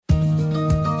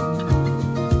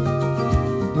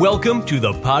Welcome to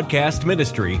the podcast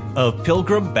ministry of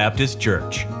Pilgrim Baptist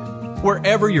Church.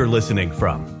 Wherever you're listening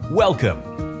from,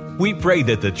 welcome. We pray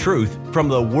that the truth from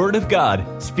the Word of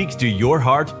God speaks to your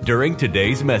heart during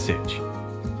today's message.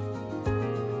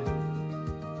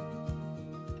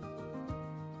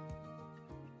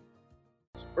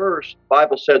 First, the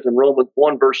Bible says in Romans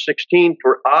 1 verse 16,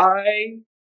 "For I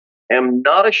am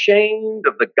not ashamed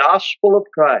of the gospel of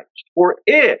Christ, for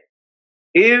it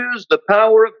is the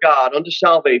power of God unto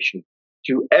salvation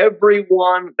to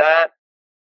everyone that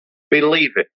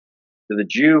believeth," to the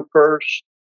Jew first,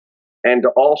 and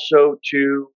also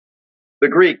to the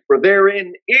Greek. "For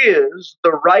therein is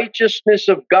the righteousness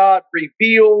of God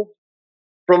revealed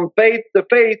from faith to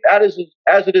faith, as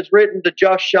it is written, the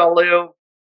just shall live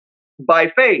by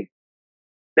faith."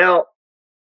 Now,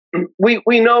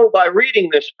 we know by reading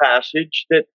this passage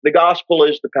that the gospel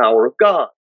is the power of God,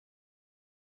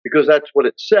 because that's what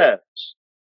it says.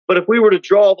 But if we were to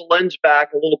draw the lens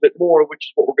back a little bit more, which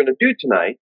is what we're going to do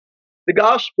tonight, the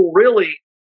gospel really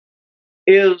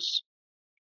is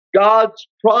God's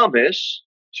promise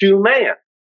to man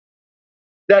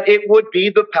that it would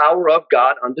be the power of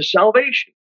God unto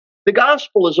salvation. The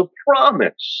gospel is a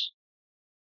promise.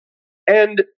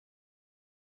 And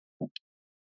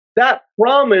that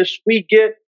promise, we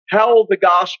get how the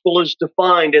gospel is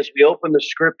defined as we open the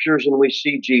scriptures and we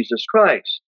see Jesus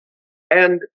Christ.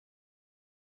 And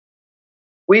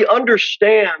we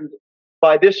understand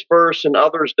by this verse and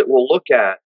others that we'll look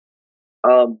at,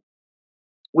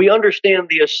 we understand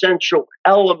the essential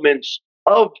elements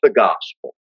of the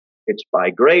gospel. It's by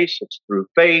grace, it's through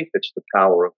faith, it's the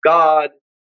power of God,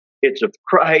 it's of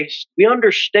Christ. We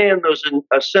understand those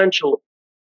essential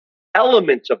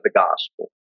elements of the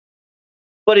gospel.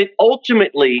 But it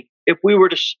ultimately, if we were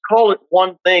to call it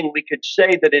one thing, we could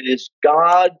say that it is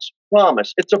God's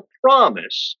promise. It's a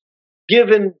promise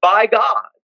given by God,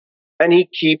 and He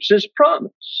keeps His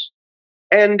promise.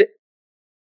 And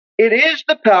it is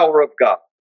the power of God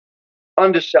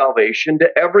unto salvation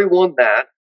to everyone that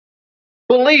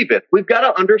believeth. We've got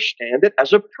to understand it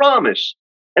as a promise,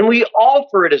 and we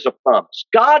offer it as a promise.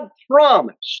 God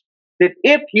promised that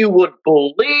if you would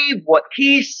believe what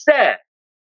He said,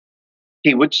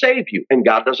 He would save you. And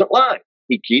God doesn't lie.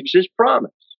 He keeps His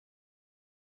promise.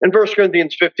 In 1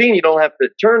 Corinthians 15, you don't have to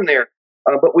turn there,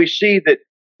 but we see that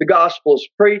the gospel is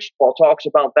preached. Paul talks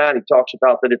about that. He talks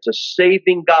about that it's a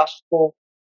saving gospel.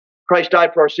 Christ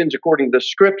died for our sins according to the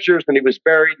scriptures, and He was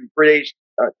buried, and 3 days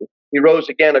He rose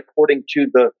again according to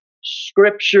the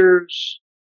scriptures.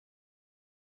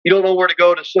 You don't know where to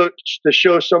go to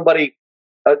show somebody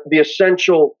the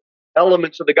essential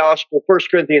elements of the gospel. 1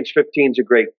 Corinthians 15 is a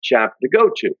great chapter to go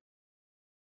to.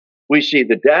 We see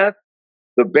the death,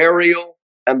 the burial,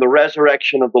 and the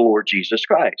resurrection of the Lord Jesus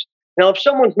Christ. Now, if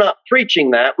someone's not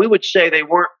preaching that, we would say they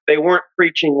weren't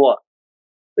preaching what?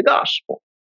 The gospel.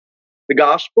 The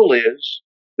gospel is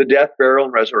the death, burial,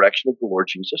 and resurrection of the Lord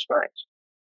Jesus Christ.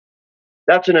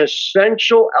 That's an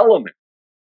essential element.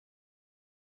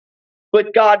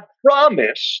 But God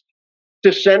promised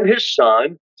to send His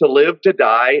Son to live, to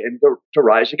die, and to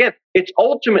rise again. It's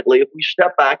ultimately, if we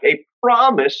step back, a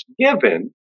promise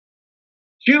given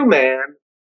to man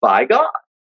by God.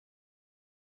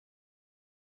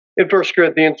 In 1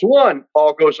 Corinthians 1,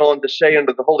 Paul goes on to say,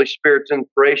 under the Holy Spirit's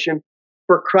inspiration,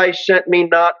 "For Christ sent me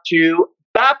not to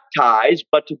baptize,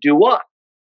 but to do what?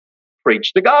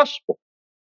 Preach the gospel."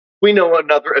 We know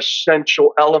another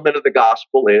essential element of the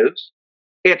gospel is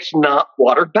it's not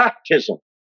water baptism.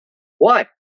 Why?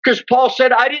 Because Paul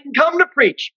said, "I didn't come to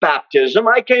preach baptism.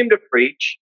 I came to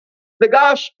preach the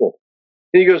gospel."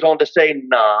 And he goes on to say,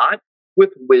 "Not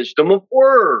with wisdom of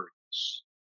words."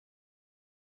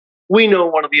 We know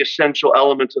one of the essential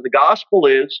elements of the gospel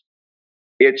is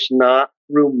it's not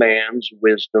through man's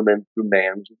wisdom and through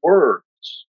man's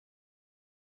words.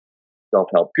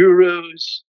 Self-help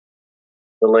gurus,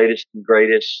 the latest and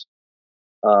greatest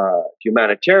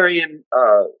humanitarian,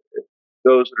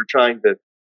 those that are trying to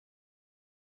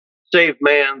save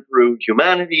man through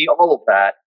humanity, all of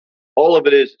that, all of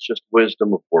it is just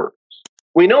wisdom of words.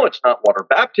 We know it's not water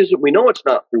baptism. We know it's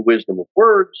not through wisdom of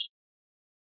words.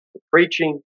 The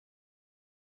preaching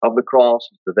of the cross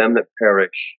is to them that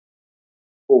perish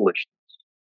foolishness.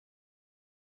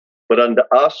 But unto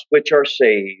us which are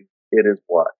saved, it is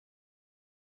what?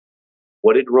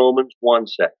 What did Romans 1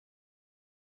 say?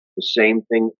 The same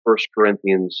thing 1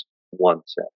 Corinthians 1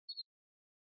 says.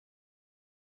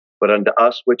 But unto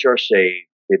us which are saved,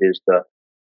 it is the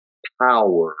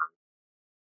power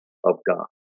of God.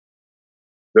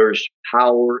 There's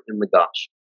power in the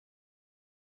gospel.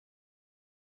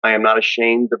 I am not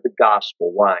ashamed of the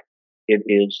gospel. Why? It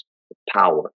is the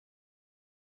power.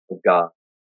 of God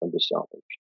unto salvation.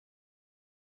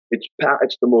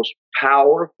 It's the most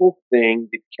powerful thing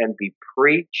that can be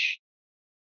preached,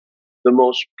 the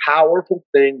most powerful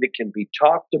thing that can be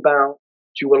talked about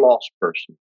to a lost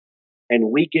person.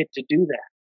 And we get to do that.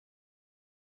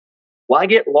 Why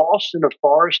get lost in a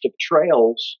forest of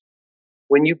trails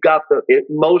when you've got the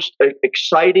most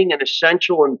exciting and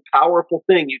essential and powerful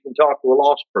thing you can talk to a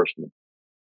lost person?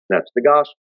 That's the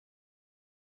gospel.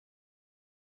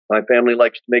 My family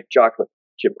likes to make chocolate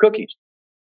chip cookies.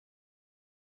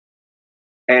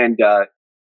 And,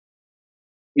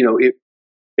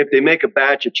 if they make a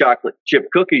batch of chocolate chip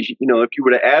cookies, if you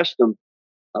were to ask them,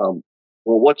 well,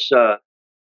 what are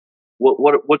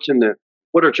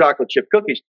chocolate chip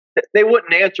cookies? They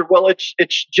wouldn't answer, well,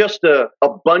 it's just a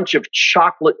bunch of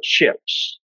chocolate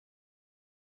chips.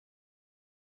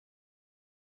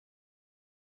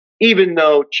 Even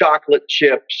though chocolate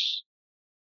chips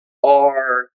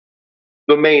are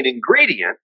the main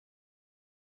ingredient,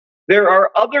 there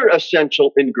are other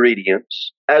essential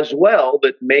ingredients as well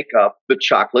that make up the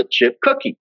chocolate chip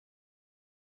cookie.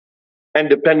 And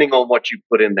depending on what you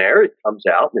put in there, it comes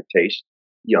out and it tastes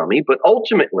yummy. But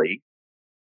ultimately,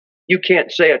 you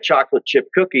can't say a chocolate chip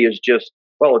cookie is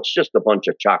it's just a bunch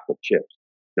of chocolate chips.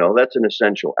 No, that's an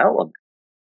essential element.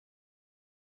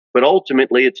 But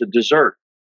ultimately, it's a dessert,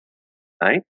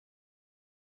 right?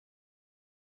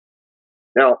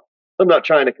 Now, I'm not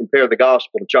trying to compare the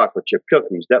gospel to chocolate chip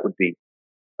cookies. That would be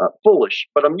foolish.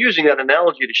 But I'm using that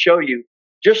analogy to show you,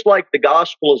 just like the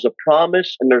gospel is a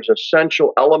promise and there's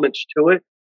essential elements to it,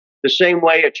 the same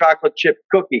way a chocolate chip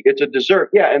cookie, it's a dessert.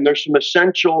 Yeah, and there's some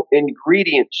essential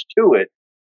ingredients to it.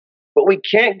 But we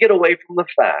can't get away from the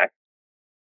fact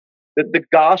that the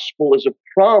gospel is a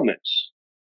promise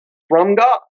from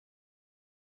God.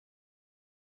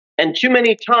 And too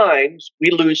many times we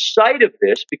lose sight of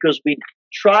this because we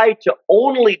try to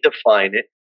only define it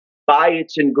by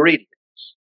its ingredients.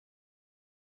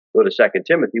 Go to 2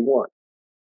 Timothy 1.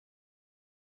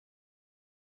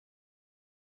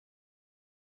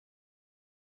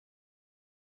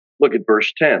 Look at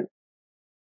verse 10. The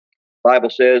Bible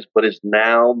says, but is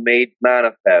now made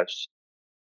manifest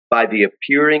by the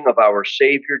appearing of our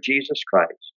Savior Jesus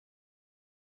Christ,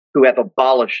 who hath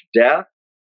abolished death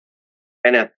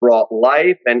and hath brought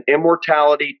life and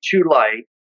immortality to light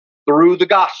through the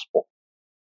gospel.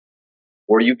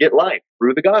 Where you get life,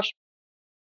 through the gospel.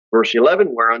 Verse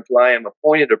 11, whereunto I am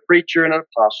appointed a preacher and an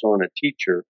apostle and a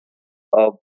teacher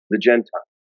of the Gentiles.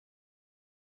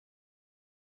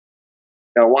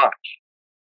 Now watch.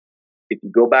 If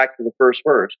you go back to the first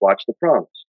verse, watch the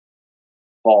promise.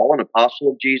 Paul, an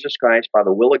apostle of Jesus Christ by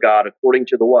the will of God, according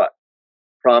to the what?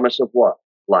 Promise of what?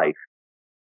 Life.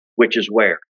 Which is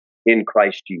where? In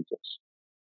Christ Jesus.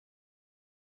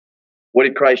 What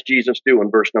did Christ Jesus do in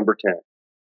verse number 10?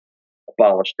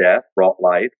 Abolished death, brought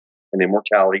life and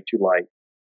immortality to light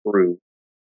through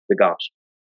the gospel.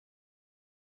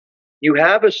 You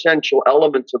have essential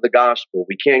elements of the gospel.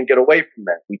 We can't get away from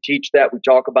that. We teach that, we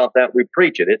talk about that, we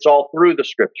preach it. It's all through the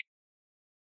scripture.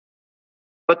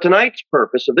 But tonight's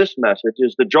purpose of this message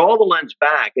is to draw the lens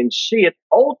back and see it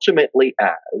ultimately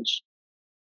as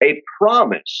a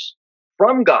promise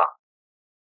from God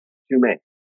to man.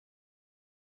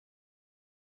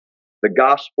 The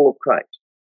gospel of Christ,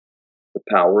 the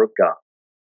power of God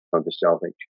unto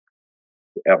salvation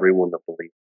to everyone that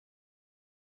believes.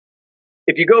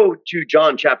 If you go to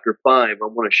John chapter 5, I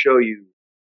want to show you,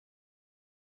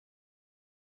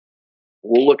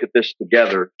 we'll look at this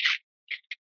together.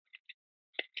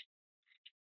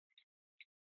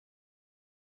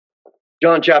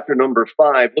 John chapter number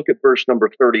 5, look at verse number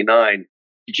 39.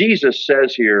 Jesus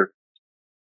says here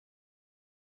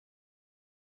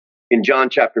in John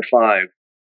chapter 5,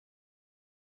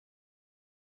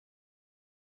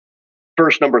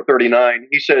 verse number 39,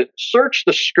 he says, search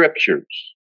the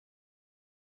scriptures.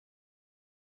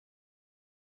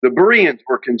 The Bereans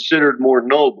were considered more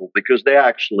noble because they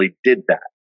actually did that.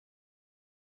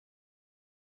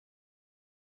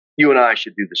 You and I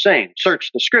should do the same.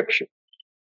 Search the scriptures.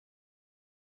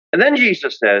 And then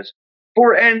Jesus says,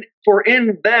 For in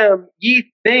them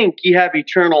ye think ye have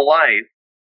eternal life,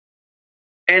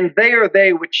 and they are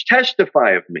they which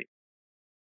testify of me.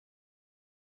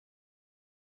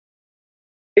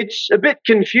 It's a bit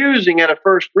confusing at a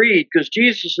first read because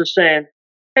Jesus is saying,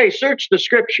 hey, search the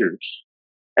scriptures.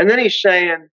 And then he's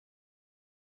saying,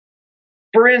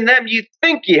 for in them you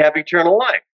think ye have eternal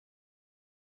life.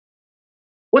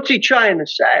 What's he trying to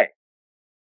say?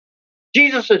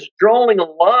 Jesus is drawing a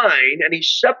line and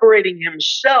he's separating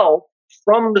himself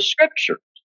from the scriptures.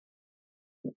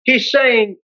 He's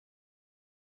saying,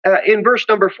 in verse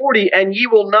number 40, and ye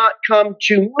will not come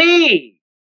to me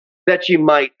that ye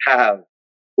might have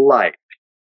life.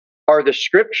 Are the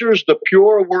scriptures the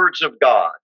pure words of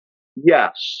God?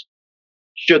 Yes.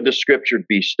 Should the scriptures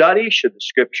be studied? Should the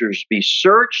scriptures be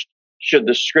searched? Should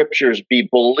the scriptures be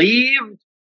believed?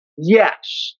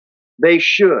 Yes, they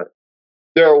should.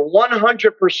 They're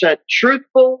 100%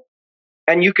 truthful,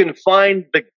 and you can find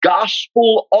the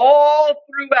gospel all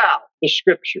throughout the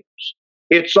scriptures.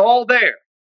 It's all there.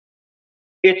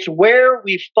 It's where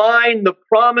we find the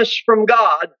promise from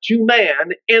God to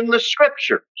man in the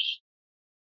scriptures.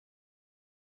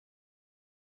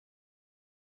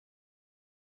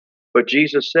 But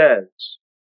Jesus says,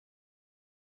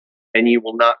 and ye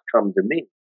will not come to me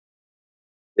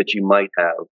that you might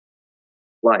have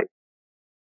life.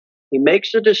 He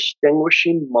makes a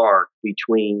distinguishing mark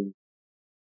between,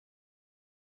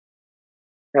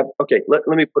 let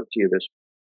me put it to you this way.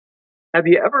 Have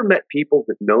you ever met people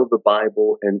that know the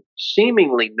Bible and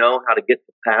seemingly know how to get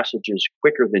the passages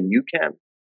quicker than you can?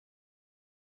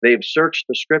 They've searched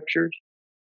the scriptures.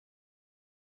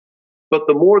 But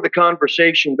the more the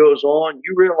conversation goes on,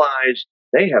 you realize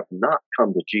they have not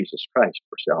come to Jesus Christ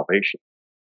for salvation.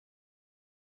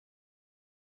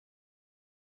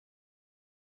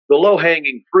 The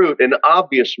low-hanging fruit, an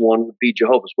obvious one, would be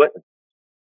Jehovah's Witnesses.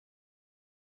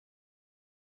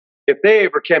 If they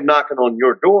ever came knocking on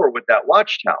your door with that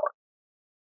watchtower,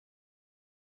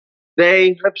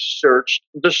 they have searched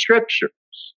the scriptures.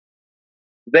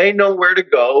 They know where to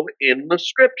go in the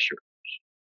scriptures.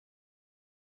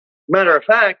 Matter of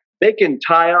fact, they can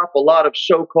tie up a lot of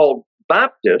so-called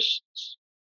Baptists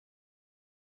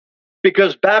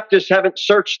because Baptists haven't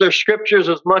searched their scriptures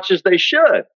as much as they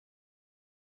should.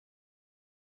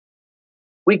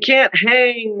 We can't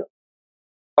hang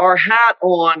our hat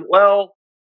on, well,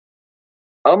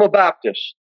 I'm a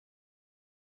Baptist.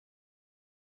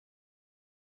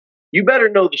 You better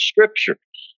know the scriptures.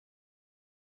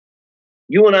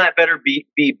 You and I better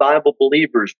be Bible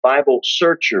believers, Bible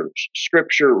searchers,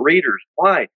 scripture readers.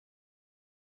 Why?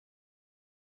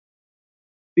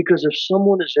 Because if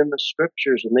someone is in the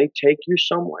scriptures and they take you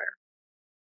somewhere,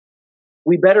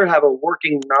 we better have a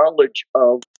working knowledge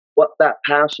of what that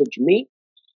passage means.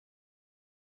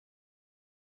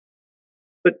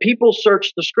 But people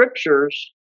search the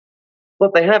scriptures,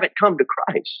 but they haven't come to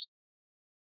Christ.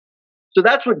 So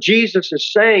that's what Jesus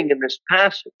is saying in this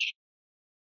passage.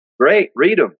 Great,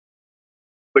 read them.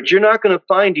 But you're not going to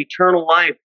find eternal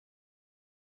life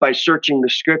by searching the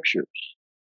scriptures.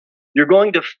 You're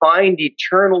going to find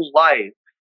eternal life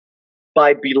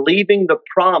by believing the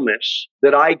promise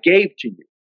that I gave to you,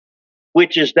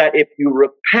 which is that if you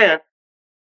repent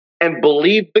and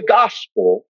believe the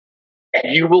gospel,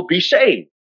 you will be saved.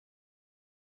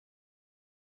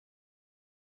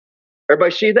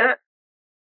 Everybody see that?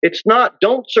 It's not,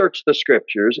 don't search the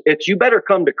scriptures. It's, you better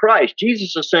come to Christ.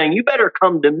 Jesus is saying, you better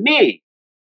come to me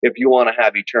if you want to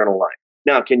have eternal life.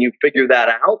 Now, can you figure that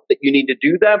out, that you need to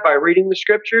do that by reading the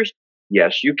scriptures?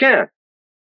 Yes, you can.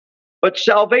 But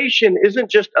salvation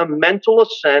isn't just a mental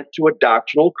assent to a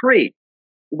doctrinal creed.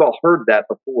 We've all heard that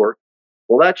before.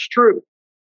 Well, that's true.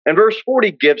 And verse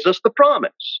 40 gives us the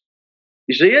promise.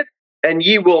 You see it? And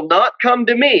ye will not come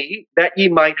to me that ye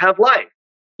might have life.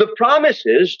 The promise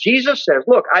is, Jesus says,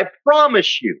 look, I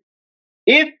promise you,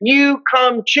 if you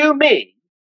come to me,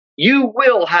 you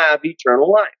will have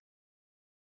eternal life.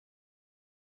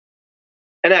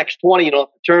 In Acts 20, you don't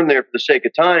have to turn there for the sake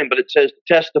of time, but it says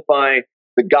to testify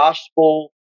the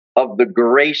gospel of the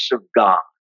grace of God.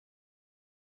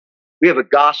 We have a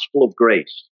gospel of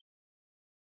grace.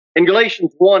 In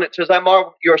Galatians 1, it says, I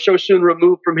marvel you are so soon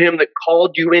removed from him that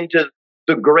called you into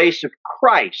the grace of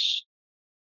Christ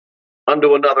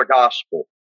unto another gospel.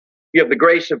 You have the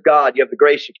grace of God, you have the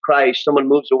grace of Christ. Someone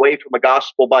moves away from a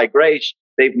gospel by grace,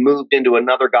 they've moved into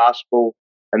another gospel,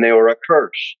 and they were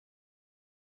accursed.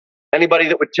 Anybody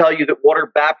that would tell you that water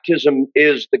baptism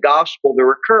is the gospel,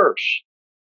 they're accursed.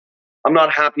 I'm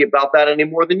not happy about that any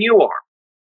more than you are.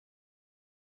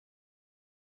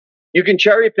 You can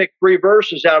cherry pick 3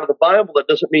 verses out of the Bible. That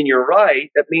doesn't mean you're right.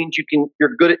 That means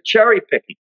you're good at cherry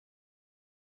picking.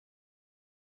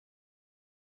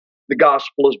 The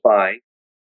gospel is by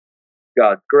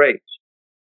God's grace.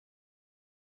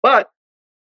 But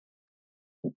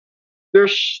there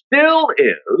still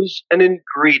is an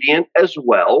ingredient as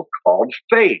well called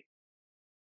faith.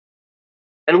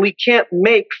 And we can't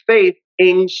make faith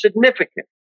insignificant.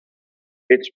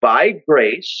 It's by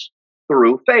grace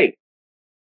through faith.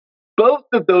 Both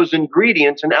of those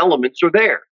ingredients and elements are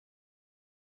there.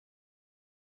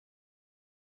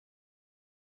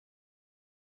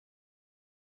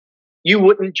 You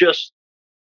wouldn't just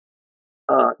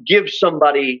give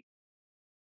somebody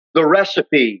the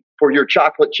recipe for your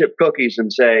chocolate chip cookies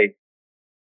and say,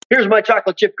 here's my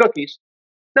chocolate chip cookies.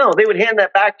 No, they would hand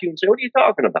that back to you and say, what are you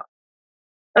talking about?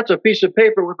 That's a piece of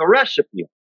paper with a recipe.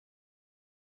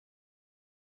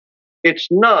 It's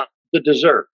not the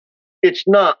dessert. It's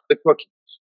not the cookies.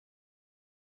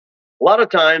 A lot of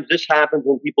times this happens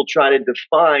when people try to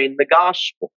define the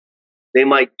gospel. They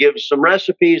might give some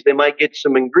recipes, they might get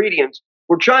some ingredients.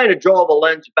 We're trying to draw the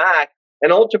lens back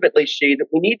and ultimately see that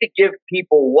we need to give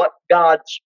people what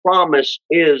God's promise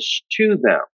is to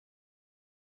them.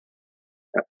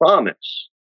 That promise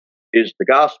is the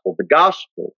gospel. The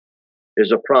gospel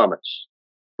is a promise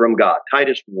from God.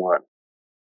 Titus 1.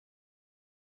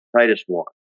 Titus 1.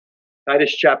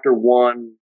 Titus chapter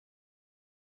 1,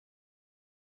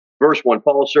 verse 1.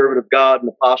 Paul, a servant of God, an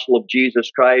apostle of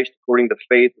Jesus Christ, according to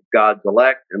the faith of God's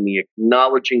elect and the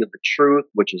acknowledging of the truth,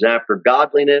 which is after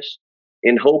godliness,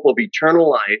 in hope of eternal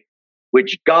life,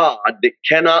 which God that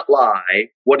cannot lie,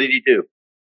 what did he do?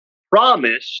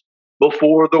 Promised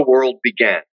before the world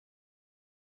began.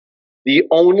 The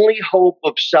only hope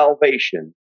of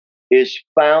salvation is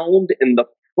found in the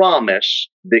promise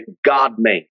that God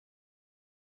made.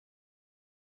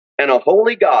 And a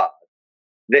holy God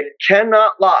that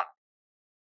cannot lie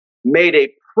made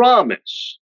a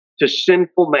promise to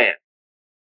sinful man.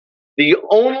 The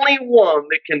only one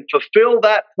that can fulfill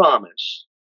that promise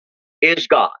is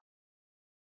God.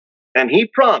 And he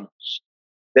promised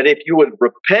that if you would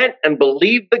repent and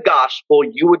believe the gospel,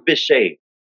 you would be saved.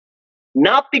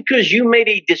 Not because you made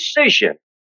a decision,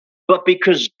 but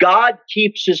because God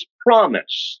keeps his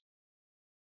promise.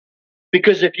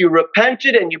 Because if you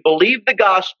repented and you believed the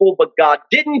gospel, but God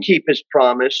didn't keep his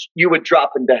promise, you would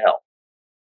drop into hell.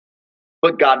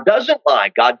 But God doesn't lie.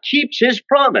 God keeps his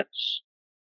promise.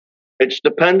 It's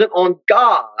dependent on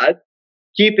God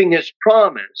keeping his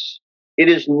promise. It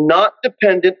is not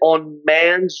dependent on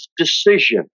man's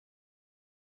decision.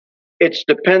 It's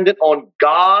dependent on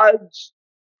God's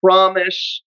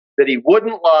promise that he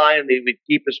wouldn't lie and that he would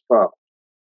keep his promise.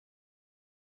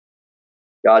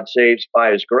 God saves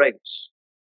by his grace.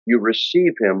 You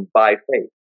receive him by faith.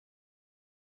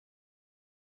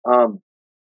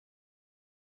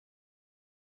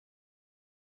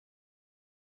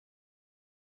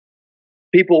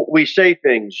 People, we say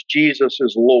things, Jesus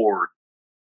is Lord,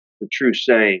 the true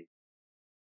saying.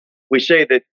 We say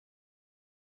that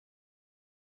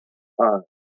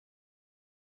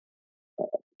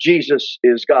Jesus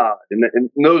is God, and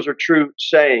those are true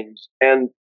sayings.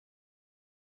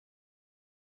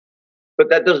 But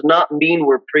that does not mean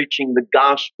we're preaching the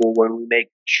gospel when we make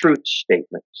truth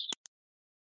statements.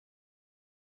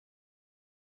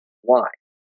 Why?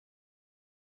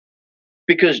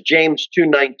 Because James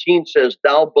 2:19 says,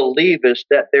 thou believest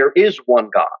that there is one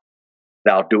God.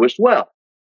 Thou doest well.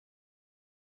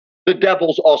 The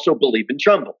devils also believe and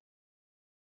tremble.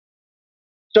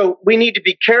 So we need to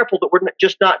be careful that we're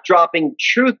just not dropping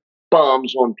truth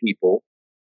bombs on people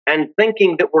and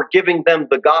thinking that we're giving them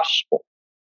the gospel.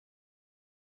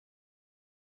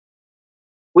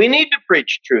 We need to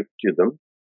preach truth to them,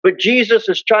 but Jesus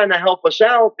is trying to help us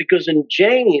out because in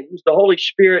James, the Holy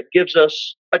Spirit gives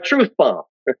us a truth bomb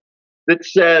that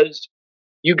says,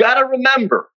 you got to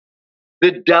remember,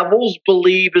 the devils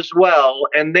believe as well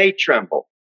and they tremble.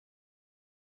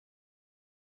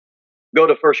 Go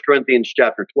to 1 Corinthians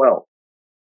chapter 12.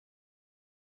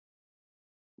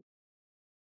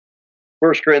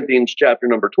 1 Corinthians chapter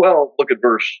number 12, look at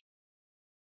verse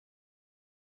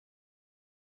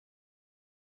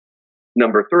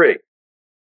number 3.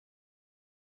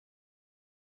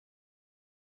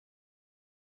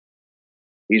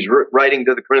 He's writing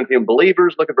to the Corinthian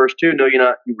believers. Look at verse 2. Know you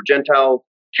not, you were Gentiles,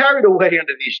 carried away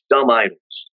unto these dumb idols,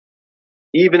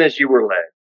 even as you were led.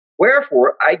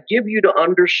 Wherefore, I give you to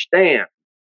understand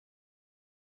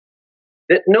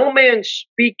that no man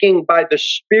speaking by the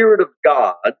Spirit of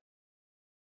God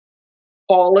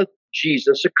calleth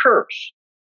Jesus accursed,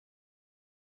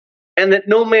 and that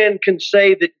no man can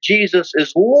say that Jesus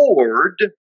is Lord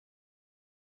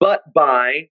but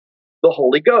by the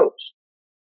Holy Ghost.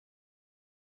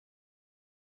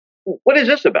 What is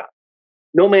this about?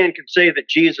 No man can say that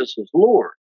Jesus is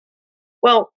Lord.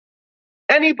 Well,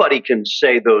 anybody can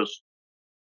say those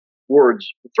words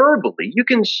verbally. You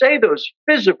can say those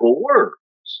physical words.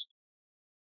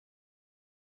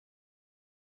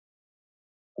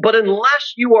 But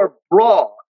unless you are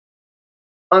brought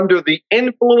under the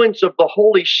influence of the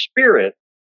Holy Spirit,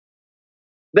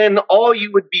 then all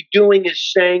you would be doing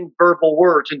is saying verbal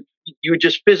words, and you would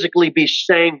just physically be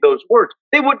saying those words.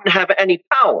 They wouldn't have any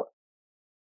power.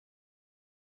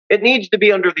 It needs to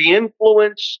be under the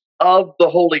influence of the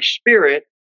Holy Spirit.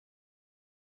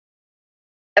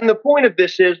 And the point of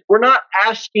this is we're not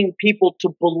asking people to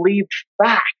believe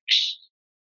facts.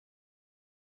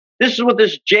 This is what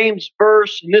this James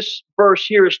verse and this verse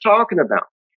here is talking about.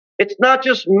 It's not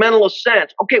just mental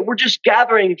assent. Okay, we're just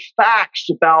gathering facts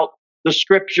about the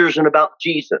scriptures and about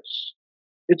Jesus.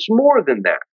 It's more than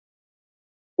that.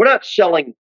 We're not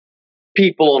selling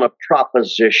people on a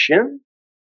proposition.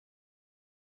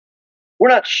 We're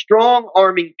not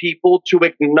strong-arming people to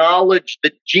acknowledge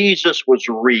that Jesus was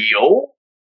real.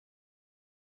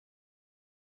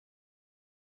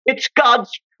 It's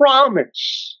God's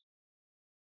promise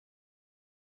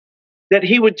that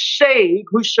he would save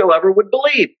whosoever would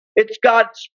believe. It's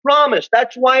God's promise.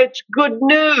 That's why it's good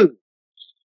news.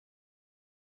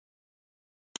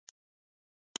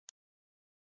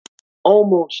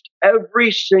 Almost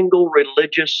every single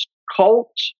religious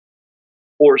cult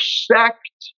or sect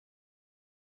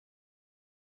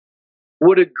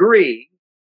would agree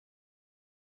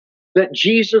that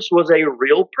Jesus was a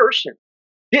real person.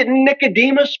 Didn't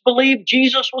Nicodemus believe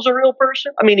Jesus was a real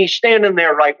person? I mean, he's standing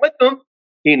there right with them.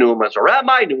 He knew him as a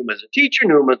rabbi, knew him as a teacher,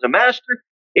 knew him as a master.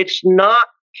 It's not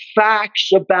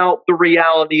facts about the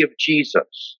reality of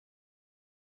Jesus.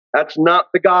 That's not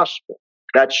the gospel.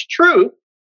 That's true,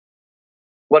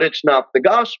 but it's not the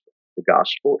gospel. The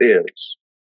gospel is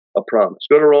a promise.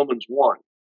 Go to Romans 1.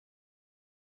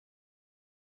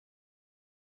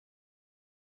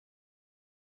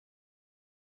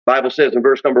 Bible says in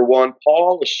verse number 1,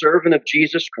 Paul, a servant of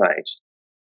Jesus Christ,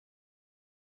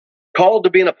 called to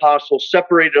be an apostle,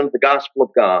 separated unto the gospel of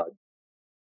God.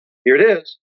 Here it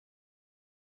is.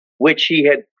 Which he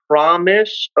had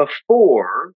promised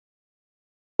afore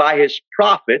by his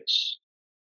prophets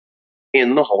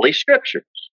in the Holy Scriptures.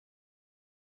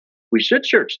 We should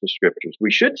search the Scriptures.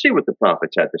 We should see what the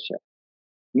prophets had to say.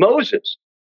 Moses,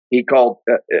 he called,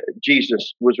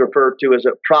 Jesus was referred to as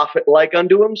a prophet like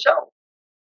unto himself.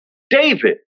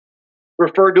 David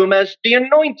referred to him as the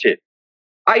anointed.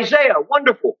 Isaiah,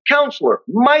 wonderful counselor,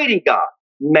 mighty God,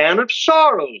 man of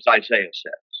sorrows, Isaiah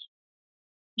says.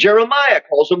 Jeremiah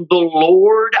calls him the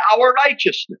Lord our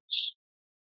righteousness.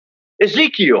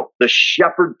 Ezekiel, the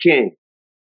shepherd king.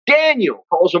 Daniel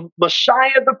calls him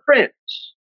Messiah the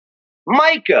prince.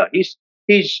 Micah,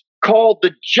 he's called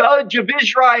the judge of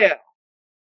Israel.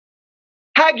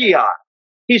 Haggai,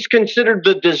 he's considered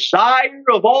the desire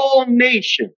of all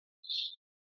nations.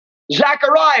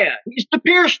 Zechariah, he's the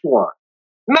pierced one.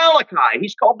 Malachi,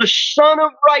 he's called the Son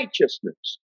of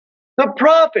Righteousness. The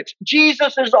prophets,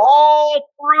 Jesus is all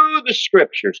through the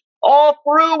Scriptures, all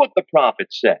through what the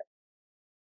prophets said.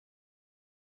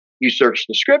 You search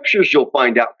the Scriptures, you'll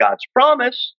find out God's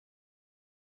promise.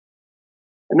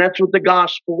 And that's what the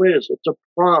gospel is. It's a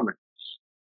promise.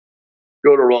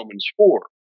 Go to Romans 4.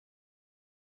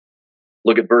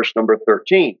 Look at verse number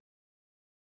 13.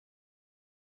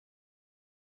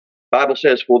 The Bible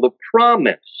says, for the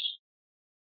promise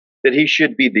that he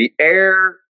should be the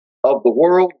heir of the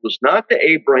world was not to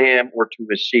Abraham or to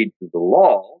his seed through the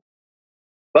law,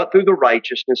 but through the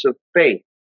righteousness of faith.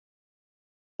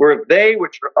 For if they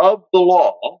which are of the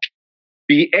law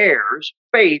be heirs,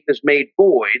 faith is made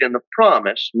void, and the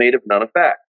promise made of none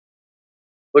effect.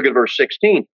 Look at verse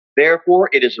 16. Therefore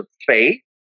it is of faith,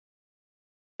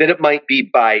 that it might be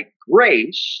by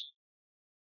grace,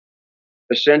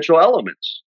 essential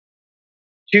elements,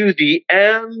 to the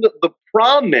end the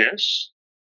promise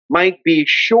might be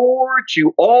sure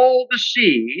to all the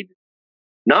seed,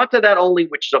 not to that only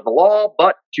which is of the law,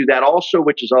 but to that also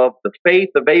which is of the faith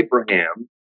of Abraham,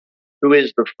 who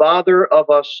is the father of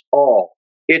us all.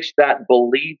 It's that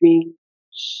believing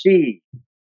seed.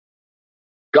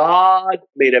 God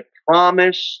made a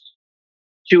promise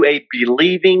to a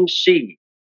believing seed.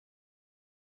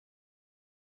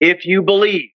 If you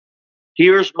believe,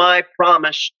 here's my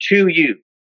promise to you.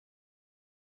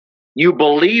 You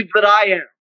believe that I am.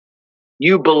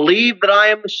 You believe that I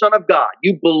am the Son of God.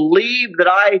 You believe that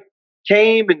I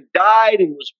came and died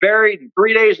and was buried in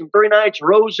 3 days and 3 nights,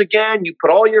 rose again. You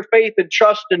put all your faith and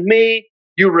trust in me.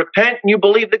 You repent and you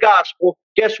believe the gospel.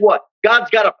 Guess what? God's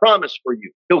got a promise for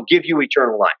you. He'll give you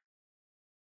eternal life.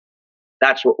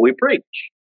 That's what we preach.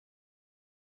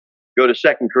 Go to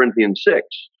 2 Corinthians 6.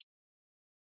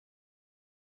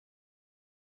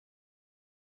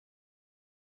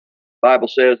 Bible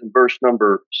says in verse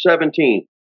number 17,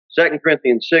 2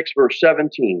 Corinthians 6, verse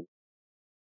 17,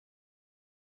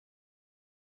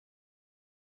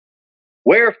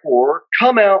 wherefore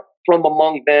come out from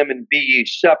among them and be ye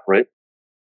separate,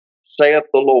 saith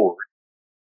the Lord.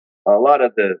 A lot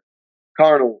of the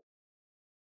carnal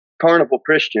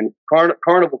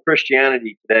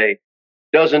Christianity today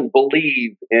doesn't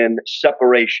believe in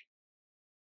separation.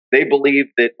 They believe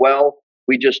that, well,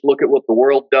 we just look at what the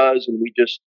world does and we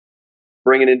just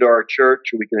bring it into our church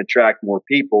and we can attract more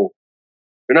people.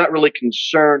 They're not really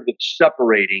concerned with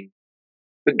separating.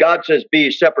 But God says, be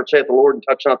ye separate, saith the Lord, and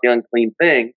touch not the unclean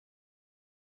thing,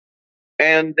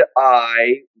 and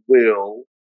I will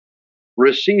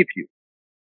receive you.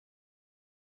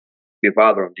 Be a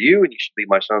father unto you, and you shall be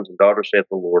my sons and daughters, saith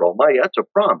the Lord Almighty. That's a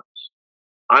promise.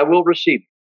 I will receive you.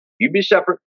 You be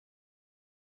separate,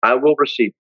 I will receive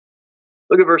you.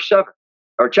 Look at verse 7,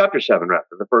 or chapter 7, rather,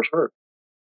 the first verse.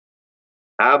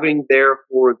 Having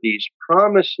therefore these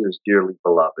promises, dearly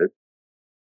beloved,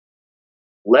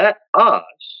 let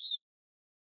us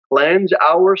cleanse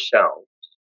ourselves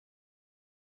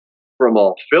from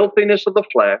all filthiness of the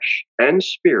flesh and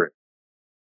spirit,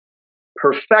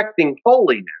 perfecting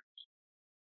holiness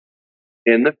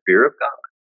in the fear of God.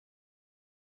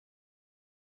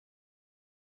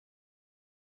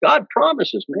 God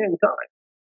promises mankind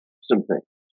some things.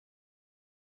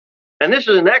 And this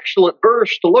is an excellent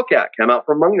verse to look at. Come out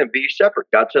from among them, be separate.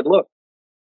 God said, look,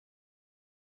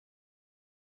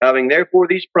 having therefore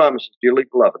these promises, dearly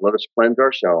beloved, let us cleanse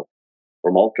ourselves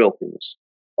from all filthiness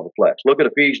of the flesh. Look at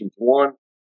Ephesians 1.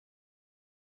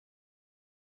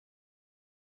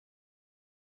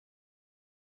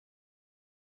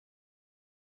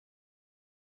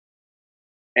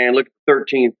 And look at the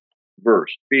 13th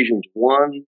verse. Ephesians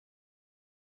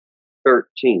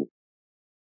 1:13.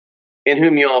 In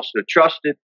whom you also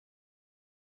trusted.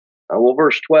 Well,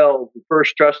 verse 12, you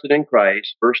first trusted in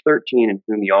Christ. Verse 13, in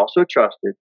whom you also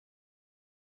trusted.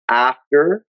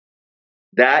 After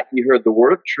that, you heard the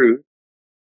word of truth,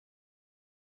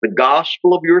 the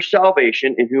gospel of your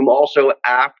salvation, in whom also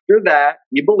after that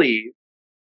you believed,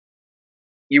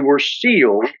 you were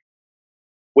sealed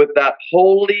with that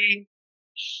Holy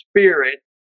Spirit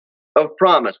of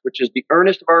promise, which is the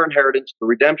earnest of our inheritance, the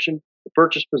redemption, the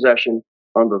purchased possession,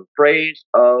 under the praise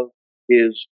of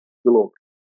his glory.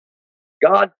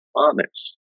 God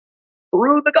promised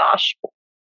through the gospel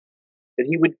that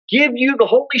he would give you the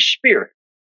Holy Spirit,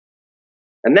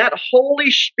 and that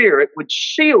Holy Spirit would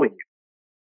seal you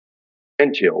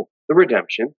until the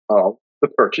redemption of the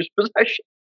purchased possession.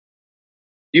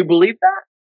 Do you believe that?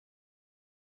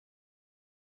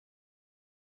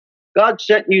 God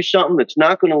sent you something that's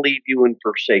not going to leave you and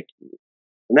forsake you.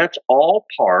 And that's all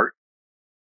part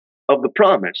of the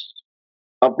promise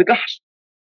of the gospel.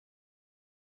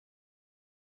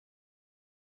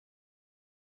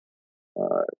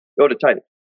 Go to Titus.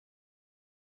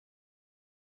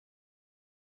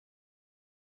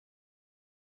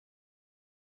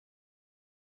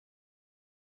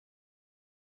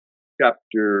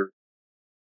 Chapter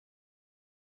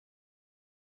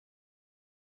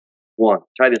 1.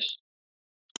 Titus.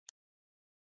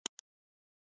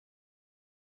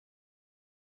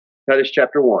 Titus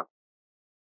chapter 1.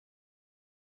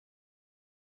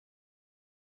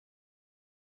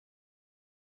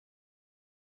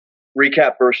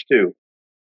 Recap verse 2.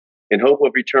 In hope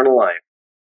of eternal life,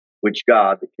 which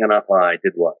God that cannot lie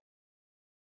did what?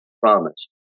 Promised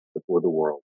before the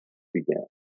world began.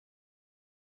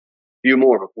 A few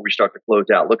more before we start to close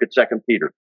out. Look at 2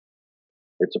 Peter.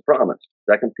 It's a promise.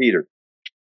 2 Peter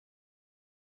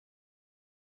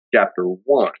chapter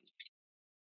 1.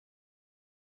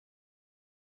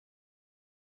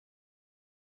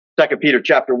 Second Peter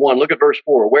chapter 1, look at verse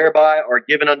 4. Whereby are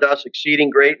given unto us exceeding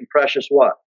great and precious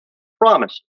what?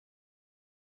 Promises.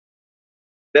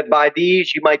 That by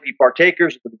these you might be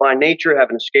partakers of the divine nature,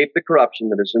 having escaped the corruption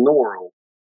that is in the world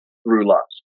through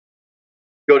lust.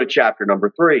 Go to chapter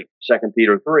number 3, 2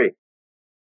 Peter 3.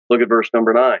 Look at verse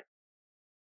number 9.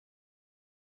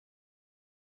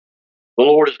 The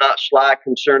Lord is not slack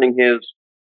concerning his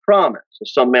promise,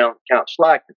 as some men count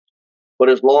slackness, but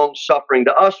is long suffering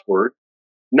to usward,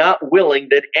 not willing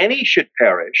that any should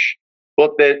perish,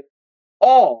 but that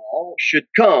all should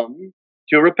come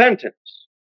to repentance.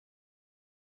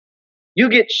 You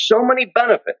get so many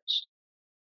benefits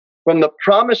from the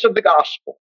promise of the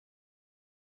gospel,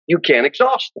 you can't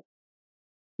exhaust them.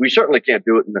 We certainly can't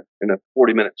do it in a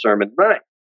 40-minute sermon tonight.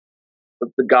 But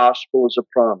the gospel is a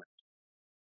promise.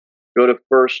 Go to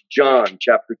 1 John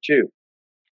chapter 2.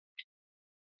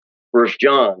 1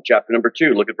 John chapter number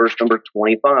 2. Look at verse number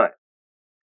 25.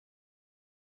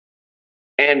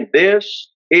 And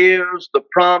this is the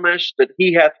promise that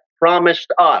he hath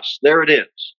promised us. There it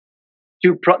is.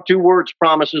 Two words,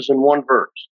 promises in one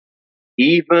verse.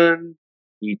 Even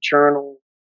eternal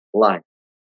life.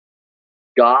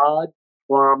 God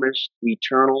promised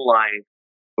eternal life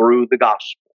through the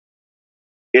gospel.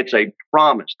 It's a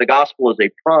promise. The gospel is a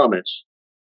promise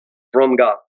from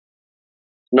God.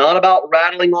 Not about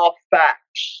rattling off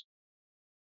facts.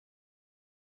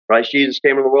 Christ Jesus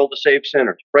came into the world to save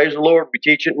sinners. Praise the Lord. We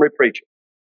teach it and we preach it.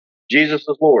 Jesus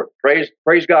is Lord. Praise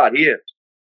God. He is.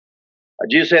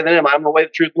 Jesus said to him, I am the way,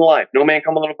 the truth, and the life. No man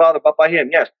cometh unto the Father but by him.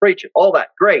 Yes, preach it. All that.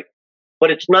 Great.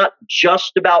 But it's not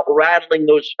just about rattling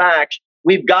those facts.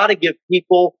 We've got to give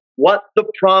people what the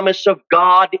promise of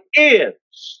God is.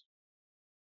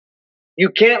 You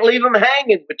can't leave them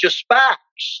hanging with just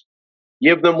facts.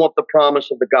 Give them what the promise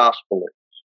of the gospel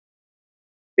is.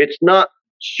 It's not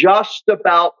just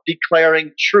about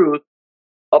declaring truth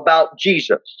about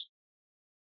Jesus.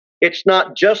 It's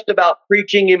not just about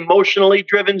preaching emotionally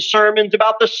driven sermons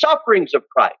about the sufferings of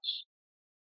Christ.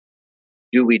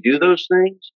 Do we do those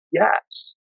things? Yes.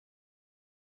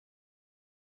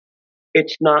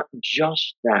 It's not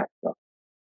just that, though.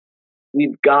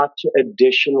 We've got to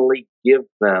additionally give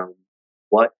them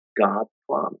what God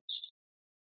promised.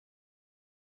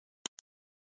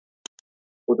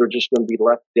 Or they're just going to be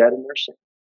left dead in their sin.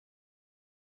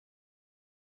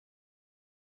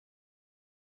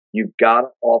 You've got to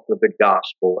offer the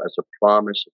gospel as a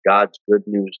promise of God's good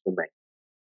news to man.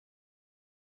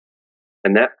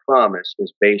 And that promise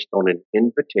is based on an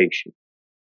invitation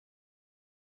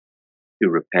to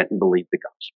repent and believe the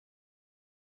gospel.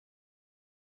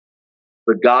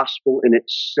 The gospel in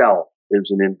itself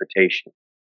is an invitation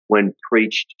when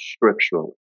preached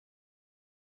scripturally.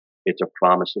 It's a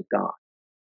promise of God.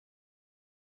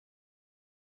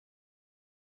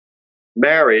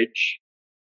 Marriage,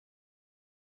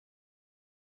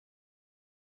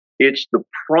 it's the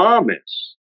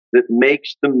promise that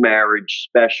makes the marriage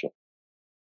special.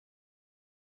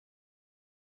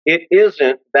 It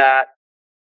isn't that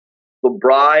the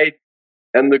bride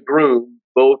and the groom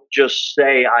both just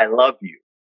say, I love you.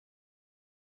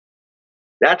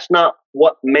 That's not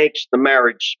what makes the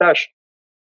marriage special.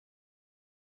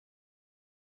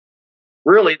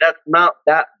 Really, that's not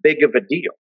that big of a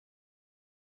deal.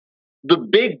 The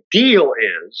big deal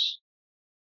is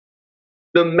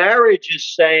the marriage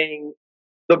is saying,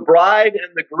 the bride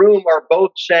and the groom are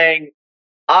both saying,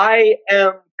 I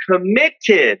am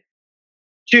committed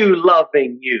to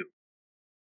loving you.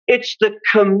 It's the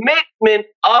commitment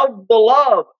of the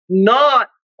love, not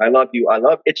I love you, I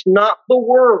love. It's not the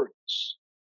words.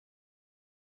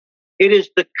 It is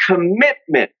the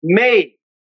commitment made.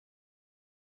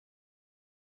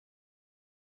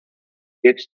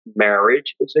 It's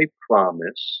marriage is a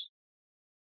promise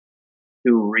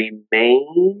to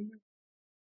remain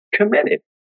committed.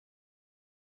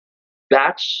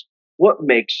 That's what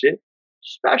makes it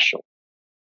special.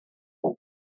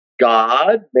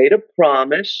 God made a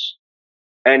promise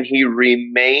and he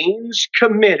remains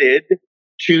committed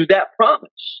to that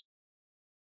promise.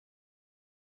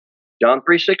 John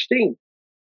 3:16.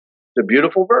 It's a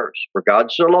beautiful verse. For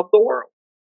God so loved the world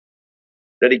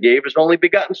that he gave his only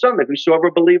begotten Son, that whosoever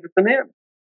believeth in him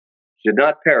should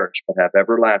not perish, but have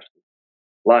everlasting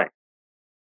life.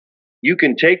 You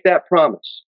can take that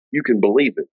promise, you can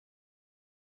believe it,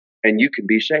 and you can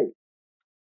be saved.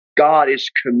 God is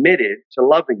committed to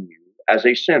loving you as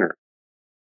a sinner.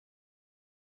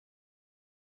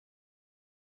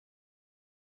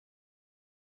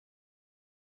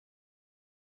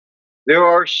 There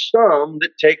are some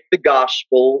that take the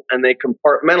gospel and they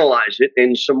compartmentalize it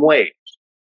in some ways.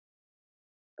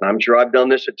 And I'm sure I've done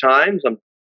this at times. I'm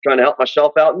trying to help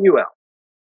myself out and you out.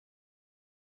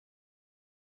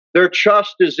 Their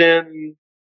trust is in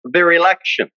their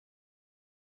election.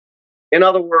 In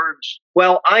other words,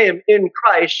 well, I am in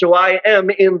Christ, so I am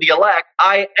in the elect.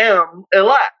 I am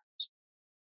elect.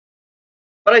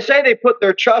 But I say they put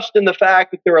their trust in the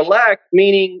fact that they're elect,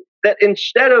 meaning that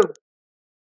instead of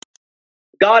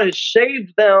God has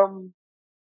saved them,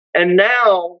 and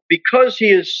now, because he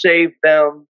has saved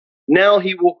them, now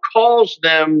he will cause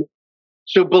them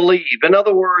to believe. In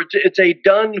other words, it's a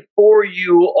done for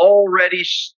you already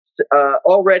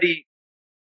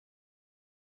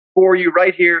for you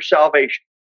right here salvation.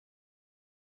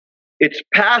 It's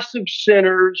passive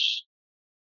sinners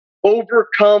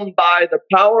overcome by the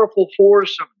powerful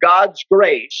force of God's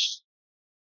grace.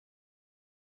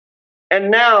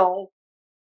 And now,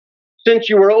 since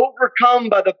you were overcome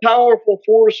by the powerful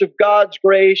force of God's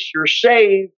grace, you're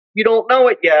saved. You don't know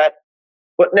it yet,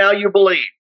 but now you believe.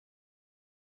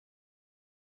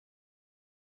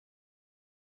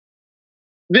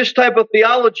 This type of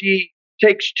theology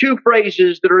takes two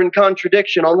phrases that are in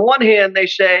contradiction. On one hand, they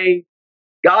say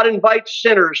God invites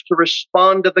sinners to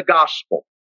respond to the gospel.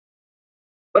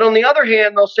 But on the other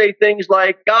hand, they'll say things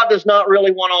like God does not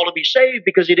really want all to be saved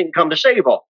because he didn't come to save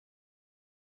all.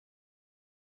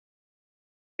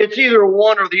 It's either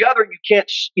one or the other.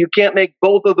 You can't make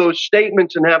both of those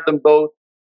statements and have them both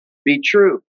be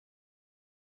true.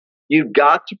 You've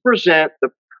got to present the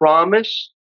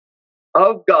promise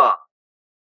of God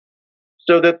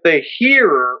so that the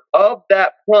hearer of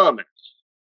that promise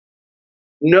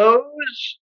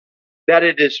knows that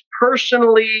it is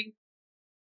personally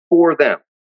for them.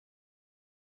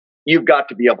 You've got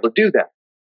to be able to do that.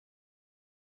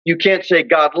 You can't say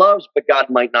God loves, but God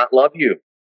might not love you.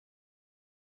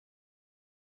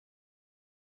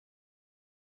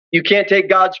 You can't take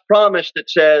God's promise that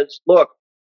says, look,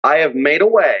 I have made a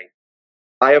way.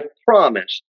 I have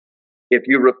promised. If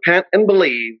you repent and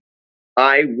believe,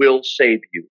 I will save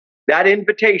you. That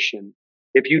invitation,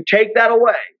 if you take that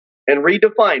away and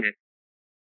redefine it,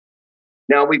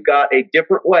 now we've got a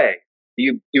different way.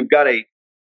 You've got a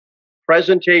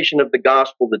presentation of the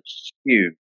gospel that's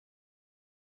skewed.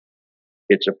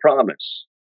 It's a promise.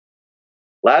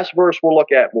 Last verse we'll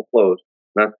look at, we'll close.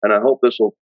 And I hope this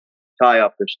will tie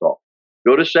up this thought.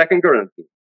 Go to 2 Corinthians.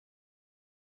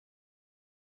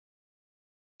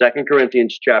 2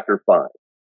 Corinthians chapter 5.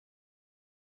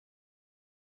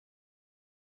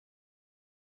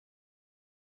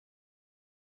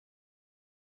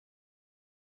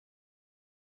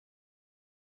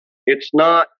 It's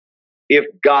not if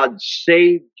God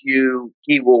saved you,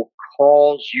 he will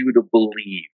cause you to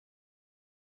believe.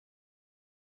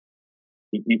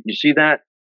 You see that?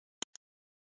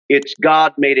 It's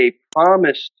God made a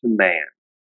promise to man.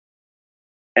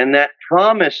 And that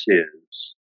promise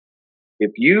is,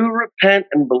 if you repent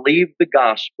and believe the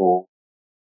gospel,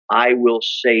 I will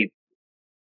save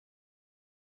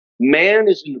you. Man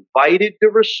is invited to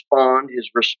respond. His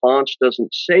response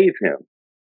doesn't save him.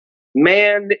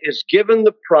 Man is given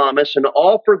the promise and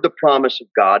offered the promise of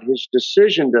God. His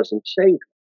decision doesn't save him.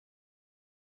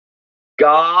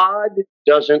 God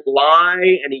doesn't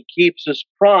lie and he keeps his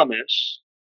promise.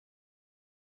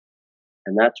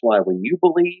 And that's why when you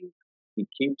believe, he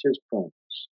keeps his promise.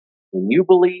 When you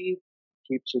believe,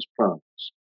 he keeps his promise.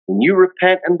 When you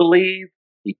repent and believe,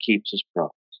 he keeps his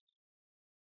promise.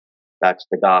 That's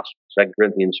the gospel. 2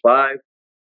 Corinthians 5.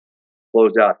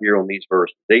 Close out here on these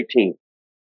verses. 18.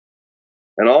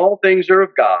 And all things are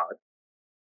of God,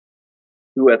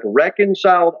 who hath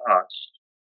reconciled us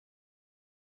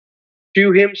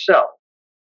to himself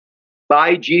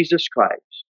by Jesus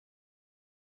Christ,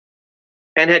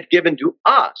 and had given to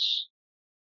us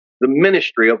the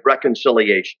ministry of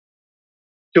reconciliation.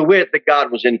 To wit, that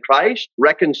God was in Christ,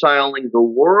 reconciling the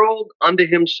world unto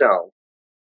himself,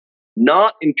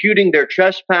 not imputing their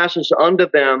trespasses unto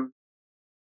them,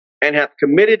 and hath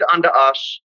committed unto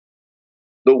us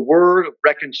the word of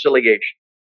reconciliation.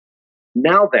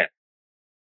 Now then,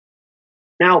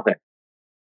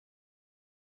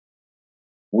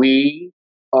 we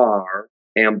are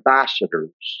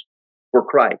ambassadors for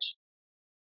Christ,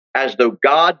 as though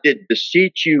God did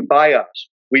beseech you by us.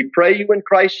 We pray you in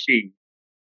Christ's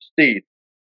stead,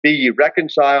 be ye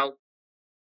reconciled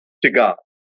to God.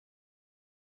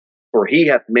 For he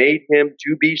hath made him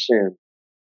to be sin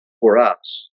for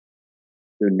us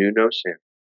who knew no sin,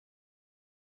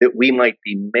 that we might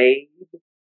be made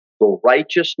the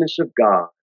righteousness of God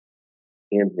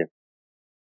in him.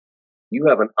 You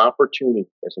have an opportunity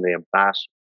as an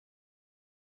ambassador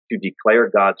to declare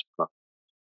God's promise,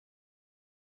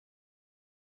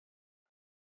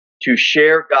 to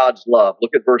share God's love.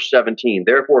 Look at verse 17.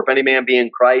 Therefore, if any man be in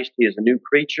Christ, he is a new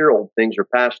creature. Old things are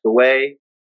passed away.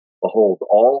 Behold,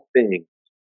 all things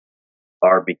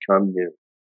are become new.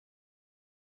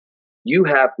 You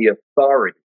have the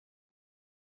authority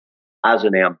as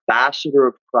an ambassador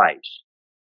of Christ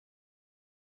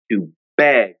to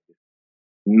beg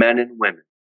men and women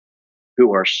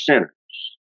who are sinners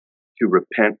to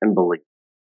repent and believe.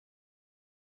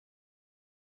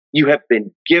 You have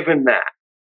been given that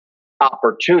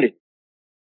opportunity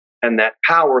and that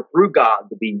power through God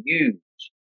to be used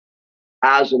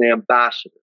as an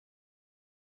ambassador.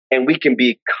 And we can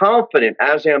be confident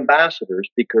as ambassadors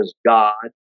because God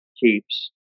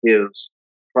keeps his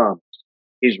promise.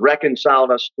 He's reconciled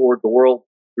us toward the world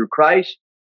through Christ,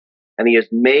 and he has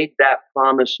made that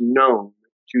promise known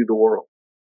to the world.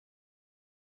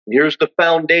 And here's the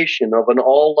foundation of an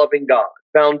all-loving God.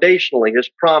 Foundationally, his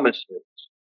promise is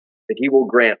that he will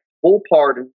grant full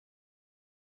pardon.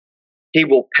 He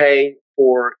will pay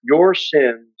for your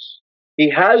sins. He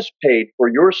has paid for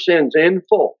your sins in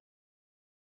full.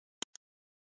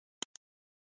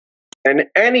 And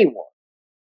anyone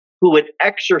who would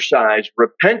exercise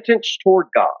repentance toward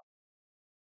God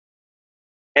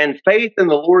and faith in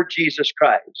the Lord Jesus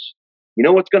Christ, you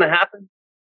know what's going to happen?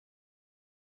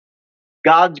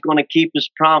 God's going to keep his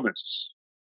promise.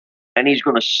 And he's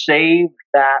going to save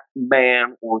that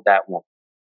man or that woman.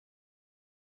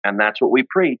 And that's what we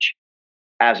preach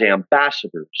as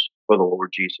ambassadors for the Lord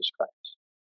Jesus Christ.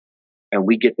 And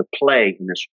we get to play in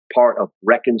this part of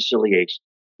reconciliation,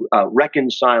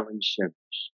 reconciling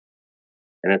sinners.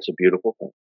 And it's a beautiful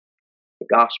thing. The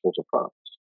gospel's a promise.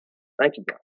 Thank you,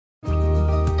 God.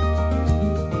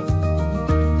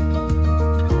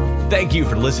 Thank you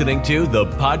for listening to the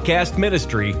podcast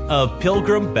ministry of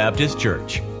Pilgrim Baptist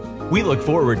Church. We look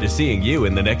forward to seeing you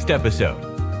in the next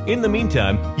episode. In the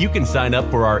meantime, you can sign up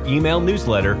for our email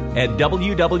newsletter at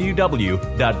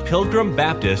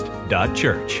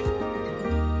www.pilgrimbaptist.church.